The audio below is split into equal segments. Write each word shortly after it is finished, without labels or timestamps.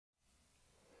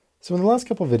So in the last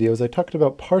couple of videos, I talked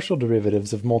about partial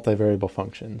derivatives of multivariable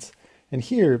functions. And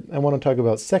here, I want to talk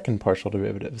about second partial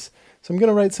derivatives. So I'm going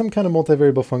to write some kind of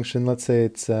multivariable function. Let's say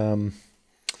it's, I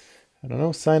don't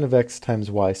know, sine of x times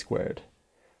y squared.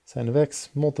 Sine of x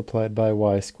multiplied by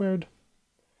y squared.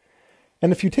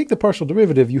 And if you take the partial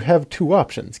derivative, you have two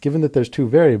options. Given that there's two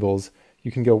variables,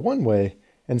 you can go one way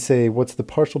and say, what's the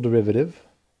partial derivative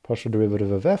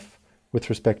of f with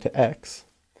respect to x?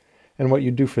 And what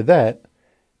you do for that,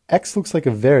 x looks like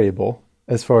a variable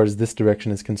as far as this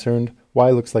direction is concerned, y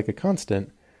looks like a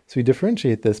constant. So we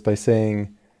differentiate this by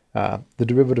saying the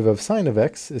derivative of sine of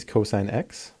x is cosine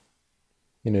x.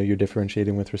 You know, you're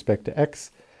differentiating with respect to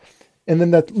x. And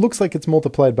then that looks like it's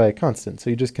multiplied by a constant. So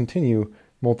you just continue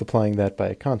multiplying that by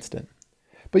a constant.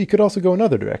 But you could also go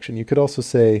another direction. You could also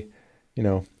say, you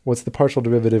know, what's the partial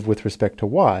derivative with respect to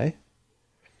y?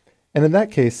 And in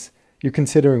that case, you're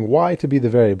considering y to be the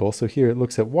variable. So here it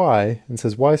looks at y and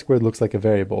says y squared looks like a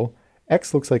variable.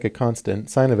 X looks like a constant.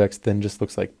 Sine of x then just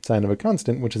looks like sine of a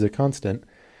constant, which is a constant.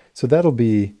 So that'll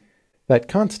be that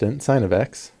constant, sine of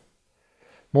x,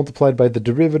 multiplied by the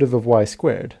derivative of y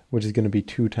squared, which is going to be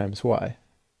 2 times y.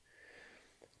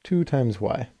 2 times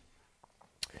y.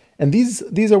 And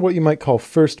these are what you might call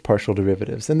first partial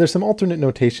derivatives. And there's some alternate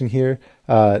notation here,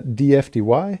 df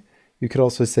dy. You could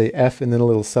also say f and then a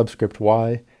little subscript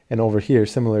y. And over here,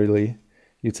 similarly,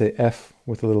 you'd say f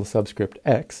with a little subscript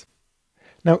x.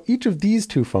 Now, each of these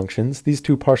two functions, these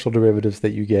two partial derivatives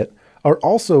that you get, are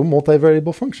also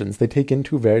multivariable functions. They take in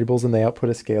two variables and they output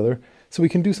a scalar. So we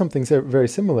can do something very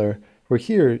similar, where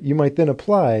here you might then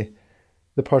apply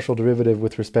the partial derivative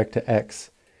with respect to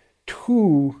x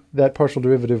to that partial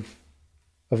derivative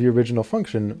of your original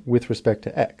function with respect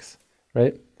to x,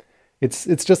 right?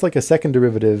 It's just like a second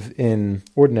derivative in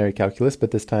ordinary calculus,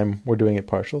 but this time we're doing it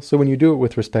partial. So when you do it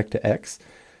with respect to x,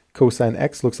 cosine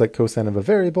x looks like cosine of a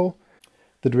variable,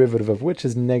 the derivative of which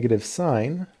is negative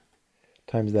sine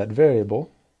times that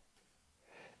variable.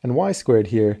 And y squared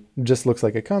here just looks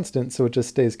like a constant, so it just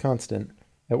stays constant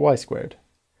at y squared.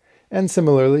 And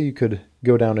similarly, you could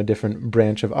go down a different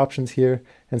branch of options here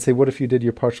and say, what if you did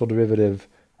your partial derivative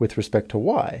with respect to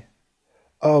y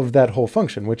of that whole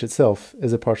function, which itself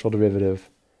is a partial derivative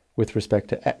with respect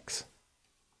to x?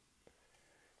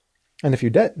 And if you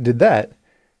did that,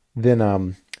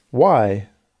 then y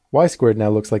squared now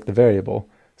looks like the variable.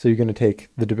 So you're going to take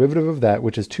the derivative of that,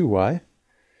 which is 2y,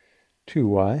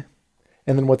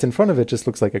 and then what's in front of it just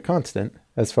looks like a constant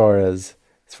as far as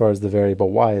the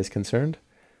variable y is concerned.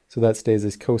 So that stays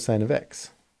as cosine of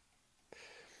x.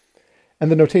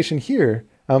 And the notation here,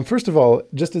 first of all,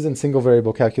 just as in single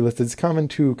variable calculus, it's common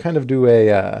to kind of do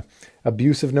a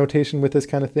abusive notation with this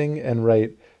kind of thing and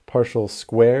write partial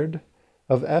squared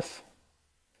of f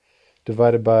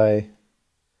divided by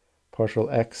partial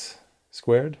x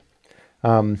squared.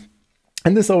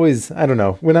 And this always, I don't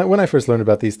know, when I first learned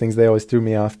about these things, they always threw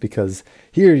me off because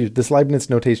here, this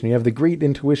Leibniz notation, you have the great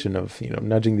intuition of, you know,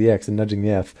 nudging the x and nudging the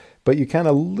f, but you kind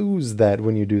of lose that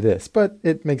when you do this. But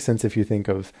it makes sense if you think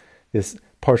of this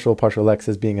partial x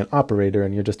as being an operator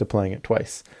and you're just applying it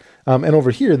twice. And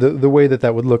over here, the way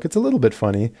that would look, it's a little bit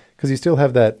funny because you still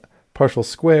have that partial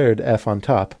squared f on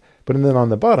top, but then on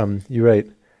the bottom, you write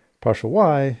partial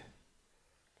y,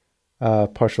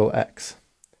 partial x.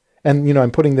 And, you know, I'm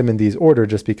putting them in these order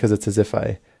just because it's as if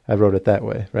I wrote it that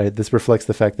way, right? This reflects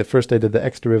the fact that first I did the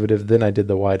x derivative, then I did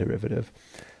the y derivative.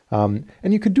 And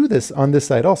you could do this on this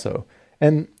side also.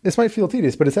 And this might feel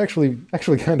tedious, but it's actually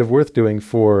kind of worth doing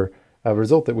for a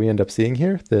result that we end up seeing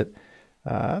here that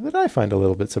I find a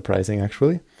little bit surprising,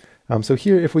 actually. So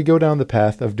here, if we go down the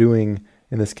path of doing,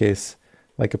 in this case,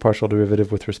 like a partial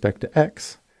derivative with respect to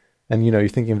x, and, you know, you're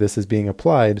thinking of this as being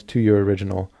applied to your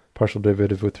original partial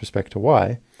derivative with respect to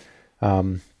y,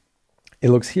 it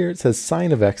looks here, it says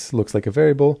sine of x looks like a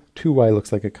variable, 2y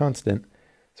looks like a constant.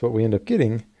 So what we end up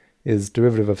getting is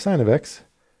derivative of sine of x,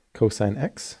 cosine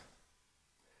x,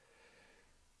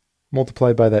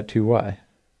 multiplied by that 2y.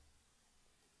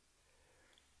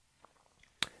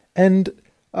 And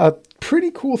a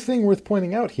pretty cool thing worth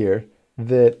pointing out here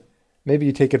that maybe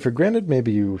you take it for granted,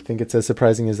 maybe you think it's as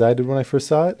surprising as I did when I first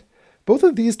saw it. Both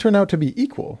of these turn out to be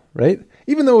equal, right?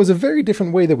 Even though it was a very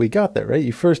different way that we got there, right?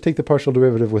 You first take the partial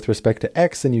derivative with respect to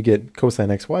x and you get cosine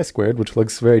x y squared, which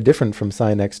looks very different from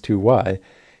sine x 2y.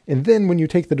 And then when you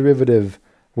take the derivative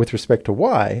with respect to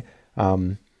y,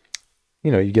 you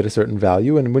know, you get a certain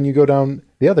value. And when you go down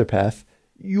the other path,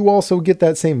 you also get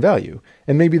that same value.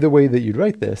 And maybe the way that you'd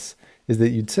write this is that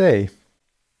you'd say,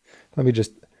 let me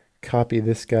just copy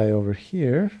this guy over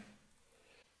here.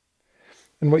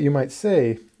 And what you might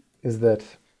say is that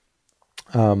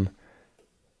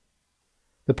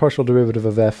the partial derivative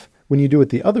of f when you do it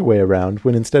the other way around,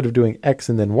 when instead of doing x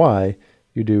and then y,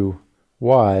 you do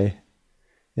y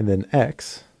and then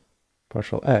x,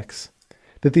 partial x,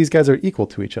 that these guys are equal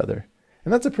to each other.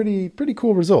 And that's a pretty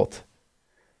cool result.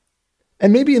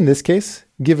 And maybe in this case,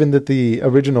 given that the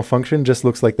original function just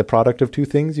looks like the product of two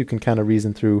things, you can kind of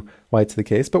reason through why it's the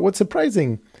case. But what's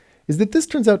surprising is that this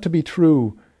turns out to be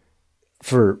true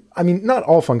for, I mean, not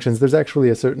all functions. There's actually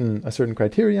a certain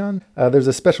criterion. There's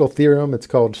a special theorem. It's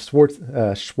called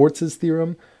Schwarz's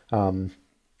theorem,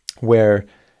 where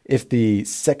if the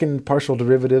second partial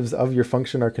derivatives of your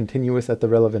function are continuous at the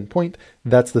relevant point,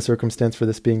 that's the circumstance for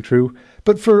this being true.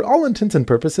 But for all intents and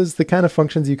purposes, the kind of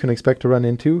functions you can expect to run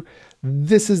into,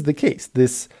 this is the case.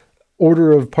 This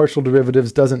order of partial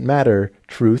derivatives doesn't matter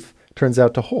truth turns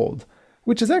out to hold,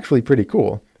 which is actually pretty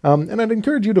cool. And I'd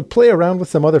encourage you to play around with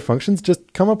some other functions.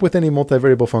 Just come up with any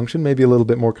multivariable function, maybe a little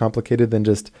bit more complicated than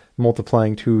just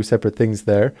multiplying two separate things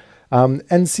there,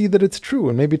 and see that it's true,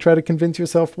 and maybe try to convince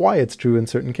yourself why it's true in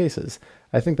certain cases.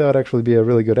 I think that would actually be a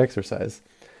really good exercise.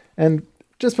 And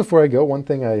just before I go, one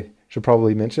thing I should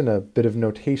probably mention, a bit of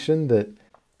notation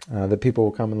that people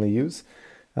will commonly use.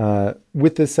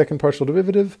 With this second partial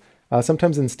derivative,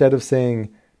 sometimes instead of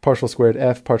saying partial squared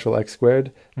f, partial x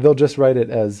squared, they'll just write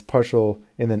it as partial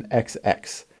and then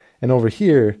xx. And over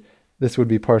here, this would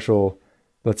be partial,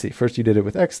 let's see, first you did it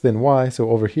with x, then y, so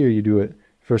over here you do it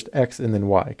first x and then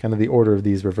y, kind of the order of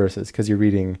these reverses, because you're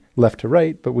reading left to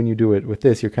right, but when you do it with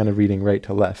this, you're kind of reading right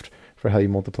to left for how you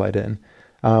multiply it in.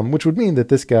 Which would mean that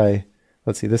this guy,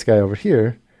 let's see, this guy over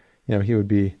here, you know, he would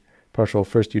be partial,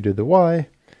 first you did the y,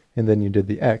 and then you did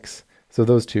the x. So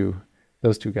those two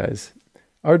guys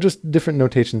are just different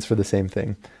notations for the same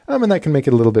thing. And that can make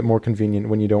it a little bit more convenient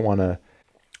when you don't want to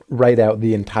write out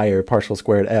the entire partial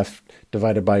squared f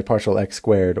divided by partial x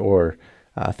squared or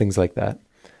things like that.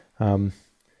 And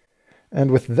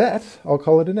with that, I'll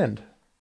call it an end.